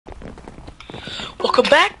Welcome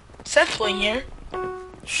back. Seth playing here.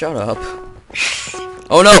 Shut up.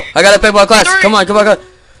 Oh no, I gotta pick my class. 3, Come on. 2. Okay,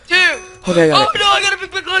 I got Oh no, I gotta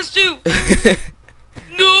pick my class too. it.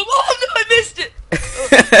 No, oh no, I missed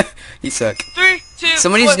it. You suck. 3, 2.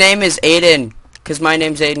 Somebody's 1. name is Aiden, cause my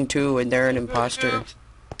name's Aiden too, and they're an imposter.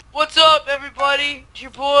 What's up, everybody? It's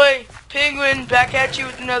your boy Penguin back at you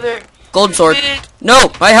with another Golden sword. video.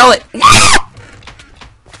 No, my helmet.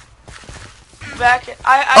 Back.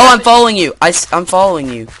 Oh, I'm following you. I'm following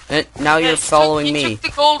you. And now you're following you me. Took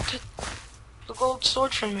the gold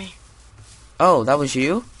sword from me. Oh, that was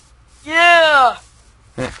you? Yeah.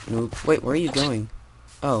 No, wait, where are you going?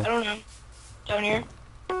 Oh. I don't know. Down here.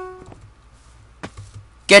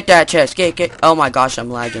 Get that chest. Get. Oh my gosh, I'm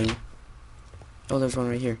lagging. Oh, there's one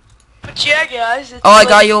right here. But yeah, guys. It's Oh, I like,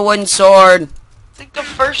 got you a wooden sword. It's like the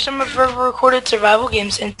first time I've ever recorded survival game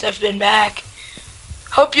since I've been back.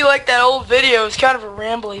 Hope you like that old video. It's kind of a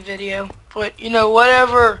rambly video, but you know,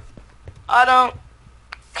 whatever. I don't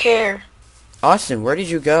care. Austin, where did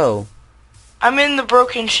you go? I'm in the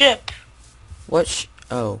broken ship. What?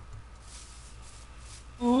 Oh.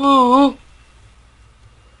 Ooh.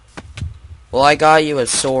 Well, I got you a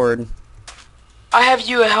sword. I have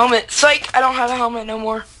you a helmet. Psych, I don't have a helmet no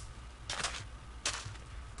more.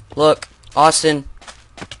 Look, Austin.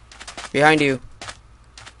 Behind you.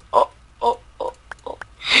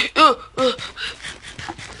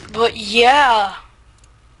 But yeah.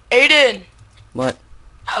 Aiden, What?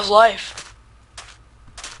 how's life?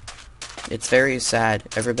 It's very sad.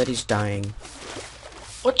 Everybody's dying.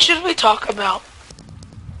 What should we talk about?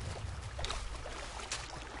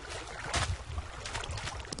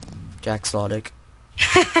 Jack Slodic.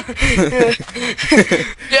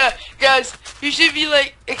 Yeah, guys, you should be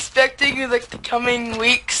like expecting like the coming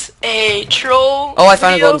weeks a troll Oh, I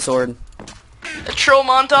found a video, golden sword. a troll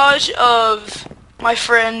montage of my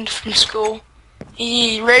friend from school.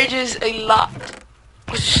 He rages a lot.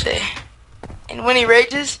 Let's just say. And when he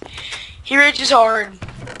rages hard.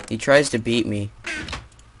 He tries to beat me.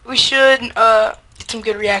 We should get some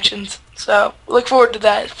good reactions. So look forward to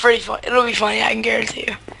that. It's pretty fun. It'll be funny, I can guarantee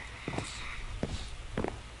you.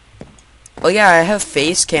 Oh yeah, I have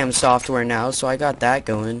face cam software now, so I got that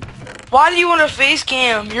going. Why do you want a face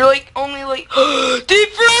cam? You're like only like deep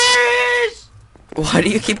freeze! Why do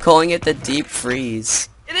you keep calling it the deep freeze?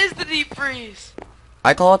 It is the deep freeze.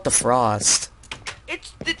 I call it the frost. It's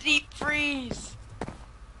the deep freeze.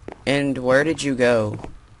 And where did you go?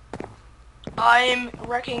 I'm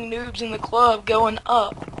wrecking noobs in the club going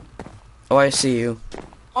up Oh, I see you.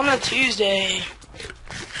 on a Tuesday.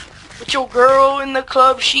 With your girl in the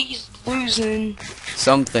club, she's losing.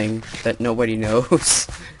 Something that nobody knows.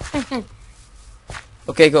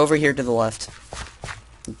 Okay, go over here to the left.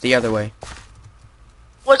 The other way.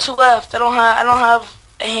 What's left? I don't have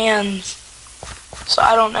hands. So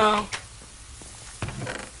I don't know.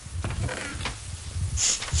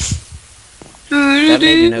 That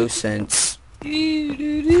made no sense.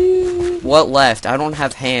 What left? I don't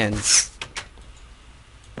have hands.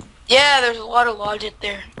 Yeah, there's a lot of logic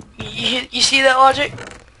there. You see that logic?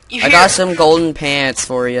 You I hear got it? some golden pants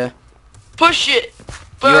for you. Push it.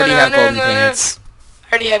 You already have golden pants. I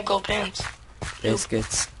already have gold pants.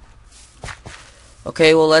 Biscuits.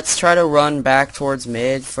 Okay, well let's try to run back towards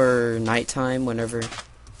mid for nighttime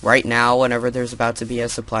right now, whenever there's about to be a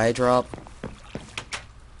supply drop.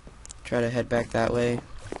 Try to head back that way.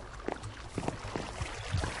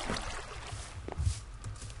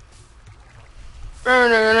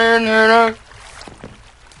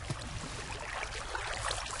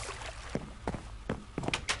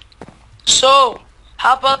 So,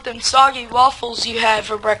 how about them soggy waffles you had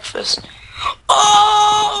for breakfast?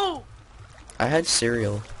 Oh! I had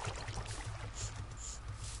cereal.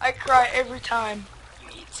 I cry every time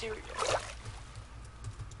you eat cereal.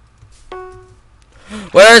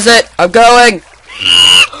 Where is it? I'm going!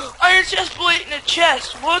 Iron chest plate in a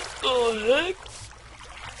chest. What the heck?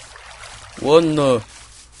 What in the...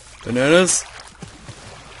 Bananas?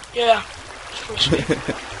 Yeah.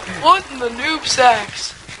 What in the noob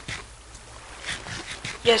sacks?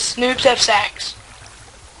 Yes, noobs have sacks.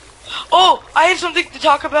 Oh, I have something to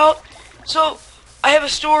talk about. So, I have a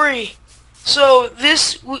story. So,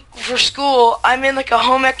 for school, I'm in like a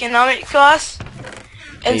home economics class.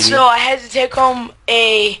 And so I had to take home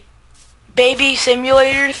a baby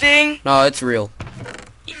simulator thing. No, it's real.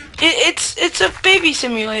 It's a baby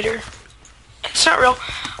simulator. It's not real.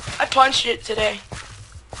 I punched it today.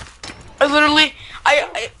 I literally,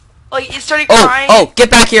 like, it started crying. Oh,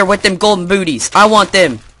 get back here with them golden booties. I want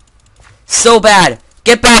them. So bad.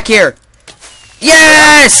 Get back here.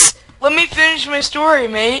 Yes! Let me finish my story,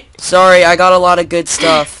 mate. Sorry, I got a lot of good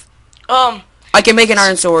stuff. I can make an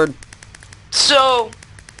iron sword. So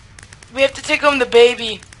we have to take home the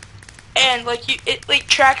baby, and like it like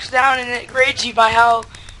tracks down and it grades you by how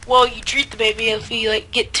well you treat the baby. If you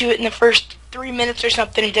like get to it in the first 3 minutes or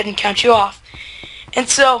something, it doesn't count you off. And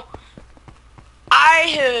so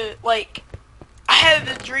I had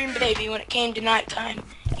the dream baby when it came to nighttime.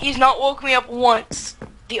 He's not woke me up once.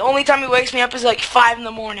 The only time he wakes me up is like 5 in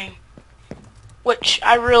the morning. Which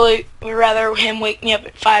I really would rather him wake me up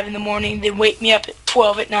at 5 in the morning than wake me up at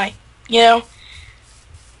 12 at night. You know?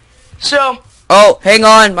 So. Oh, hang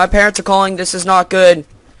on. My parents are calling. This is not good.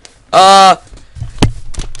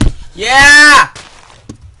 Yeah!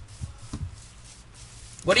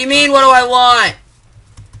 What do you mean, what do I want?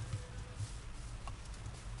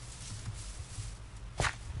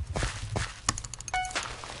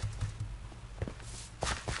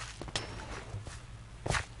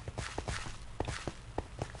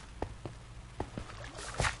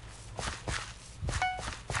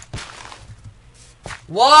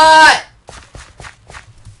 What?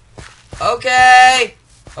 Okay.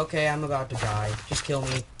 Okay, I'm about to die. Just kill me.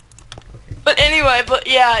 Okay. But anyway,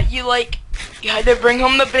 yeah, you had to bring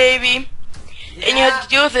home the baby, and you had to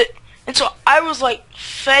deal with it. And so I was like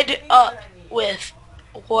fed up with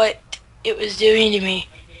what it was doing to me.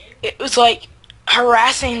 It was like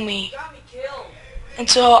harassing me. And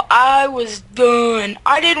so I was done.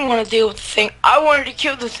 I didn't want to deal with the thing. I wanted to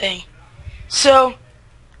kill the thing. So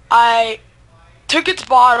I took its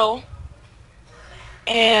bottle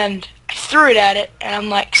and I threw it at it, and I'm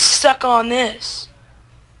like, suck on this.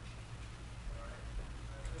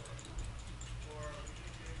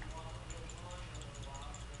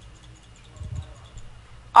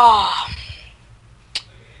 Ah.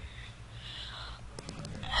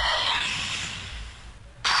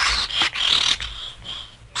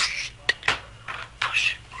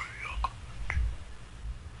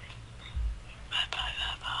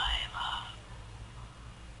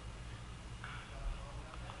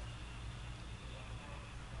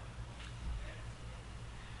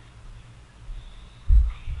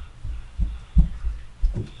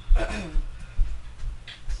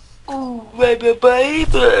 Ooh, baby, baby,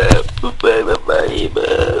 baby, baby.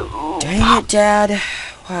 Dang it, Dad.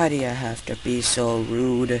 Why do you have to be so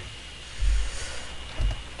rude?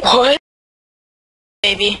 What?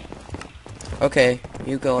 Baby. Okay,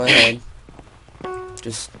 you go ahead.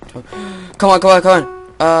 Just talk. Come on, come on, come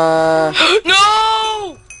on.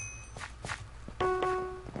 No!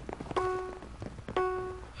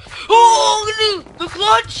 Oh, the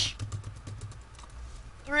clutch!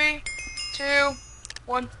 3, 2,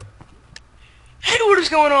 1. Hey, what is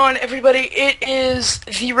going on, everybody? It is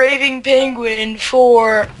the Raving Penguin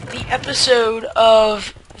for the episode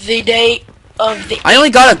of the date of the I only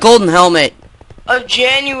got a golden helmet. of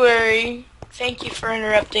January. Thank you for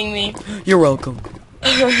interrupting me. You're welcome.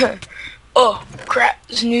 Oh, crap,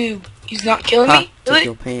 this noob. He's not killing Ha, me? took Really?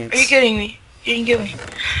 your pants. Are you kidding me? You didn't kill me.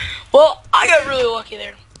 Well, I got really lucky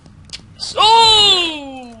there. So,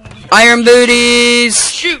 Iron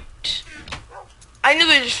booties! shoot. I knew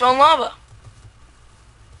they just fell in lava.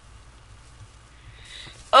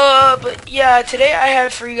 But yeah, today I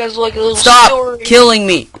have for you guys like a little Stop story. killing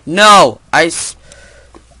me! No, I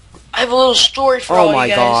have a little story for all Oh my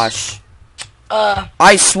you guys. gosh.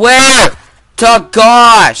 I swear to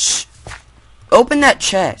gosh! Open that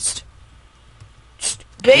chest. Just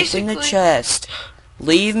Basically, open the chest.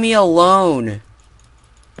 Leave me alone.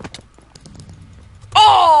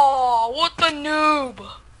 Oh, what the noob!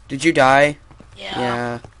 Did you die? Yeah.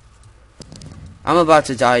 Yeah. I'm about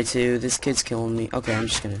to die too. This kid's killing me. Okay, I'm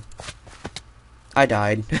just gonna... I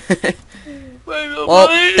died. Well,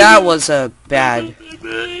 that was a bad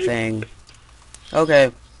thing.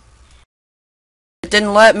 Okay. It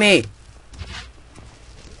didn't let me.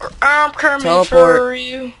 I'm coming Teleport. for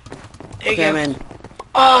you. There Okay, you I'm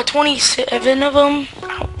go. in. 27 of them.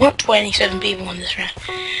 I want 27 people in this round.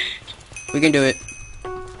 We can do it.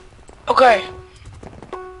 Okay.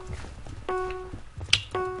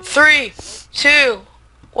 3, 2,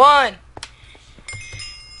 1.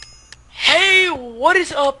 Hey, what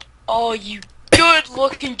is up, all you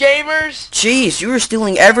good-looking gamers? Jeez, you were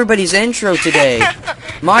stealing everybody's intro today.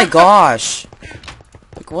 My gosh.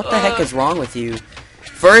 Like, what the heck is wrong with you?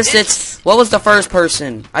 First, it's... What was the first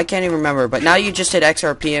person? I can't even remember, but now you just hit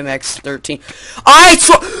XRPMX13. I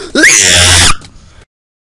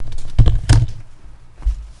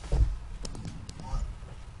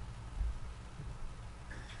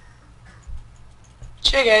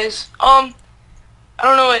Hey guys, I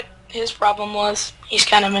don't know what his problem was. He's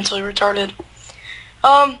kind of mentally retarded.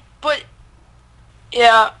 But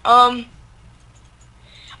yeah,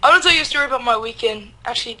 I'm gonna tell you a story about my weekend.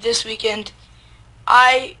 Actually, this weekend,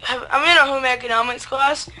 I'm in a home economics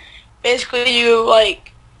class. Basically, you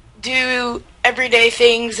like do everyday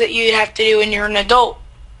things that you have to do when you're an adult.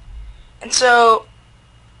 And so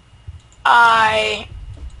I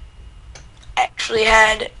actually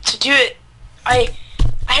had to do it. I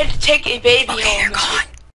had to take a baby home. You're gone.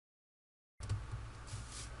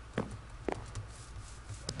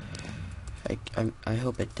 I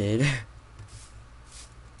hope it did.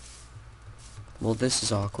 Well, this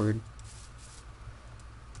is awkward.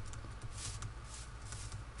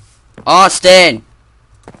 Austin!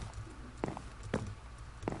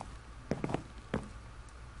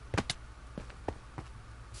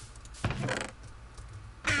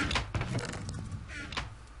 I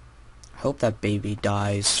hope that baby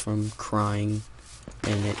dies from crying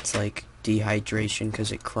and it's like dehydration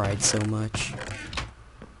because it cried so much.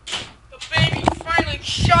 The baby finally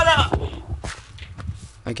shut up!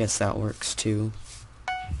 I guess that works too.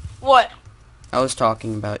 What? I was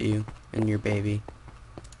talking about you and your baby.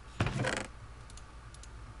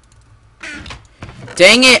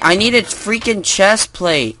 Dang it, I need a freaking chest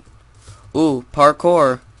plate. Ooh,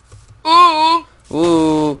 parkour. Ooh!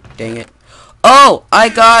 Ooh, dang it. Oh, I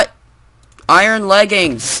got iron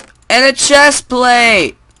leggings and a chest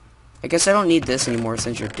plate. I guess I don't need this anymore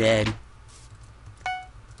since you're dead.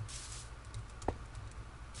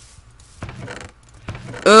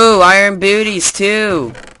 Ooh, iron booties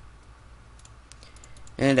too.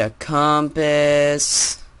 And a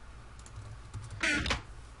compass.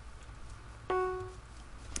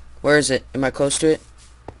 Where is it? Am I close to it?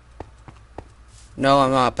 No,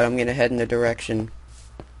 I'm not, but I'm gonna head in the direction.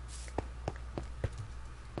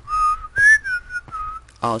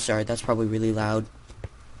 Oh, sorry, that's probably really loud.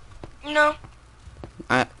 No.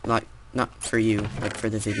 Not for you, like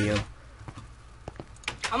for the video.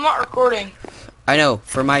 I'm not recording. I know,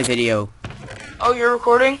 for my video. Oh, you're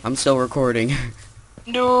recording? I'm still recording.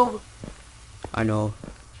 Noob. I know.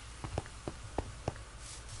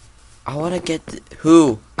 I wanna get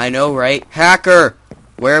who? I know, right? Hacker!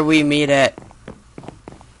 Where we meet at?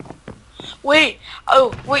 Wait.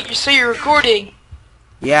 Oh, wait, so you're recording?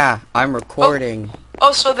 Yeah, I'm recording.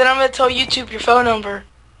 Oh, so then I'm gonna tell YouTube your phone number.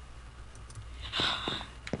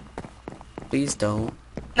 Please don't.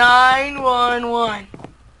 911.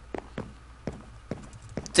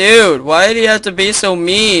 Dude, why do you have to be so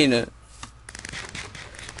mean?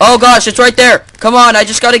 Oh gosh, it's right there! Come on, I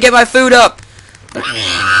just gotta get my food up!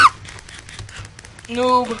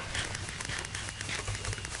 Noob.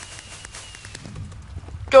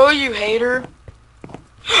 Go, you hater.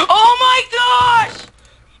 Oh my gosh!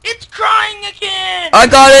 It's crying again! I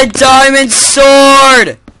got a diamond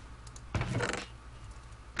sword!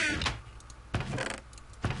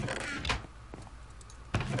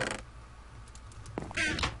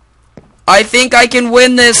 I think I can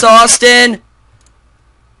win this, Austin!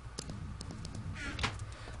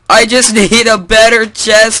 I just need a better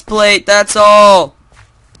chest plate, that's all!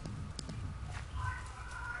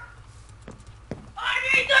 I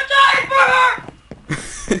need the diaper!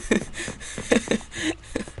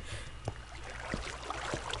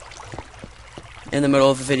 In the middle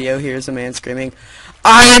of the video, here's a man screaming,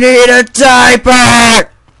 I need a diaper!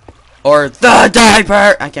 Or the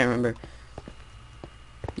diaper! I can't remember.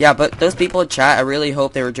 Yeah, but those people in chat, I really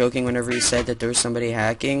hope they were joking whenever he said that there was somebody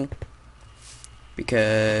hacking.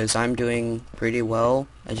 Because I'm doing pretty well.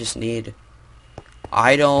 I just need...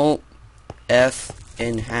 I don't F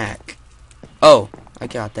in hack. Oh, I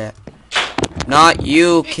got that. Not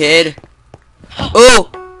you, kid. Ooh!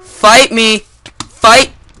 Fight me!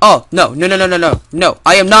 Fight! Oh, no, no, no, no, no, no. No,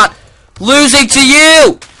 I am not losing to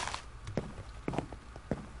you!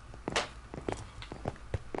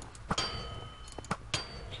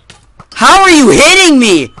 How are you hitting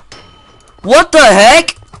me? What the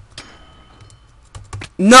heck?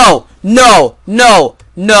 No, no, no,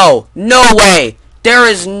 no, no way. There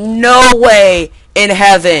is no way in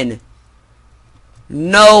heaven.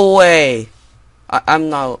 No way.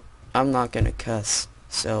 I'm not gonna cuss.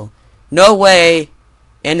 So, no way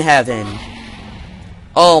in heaven.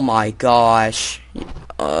 Oh my gosh.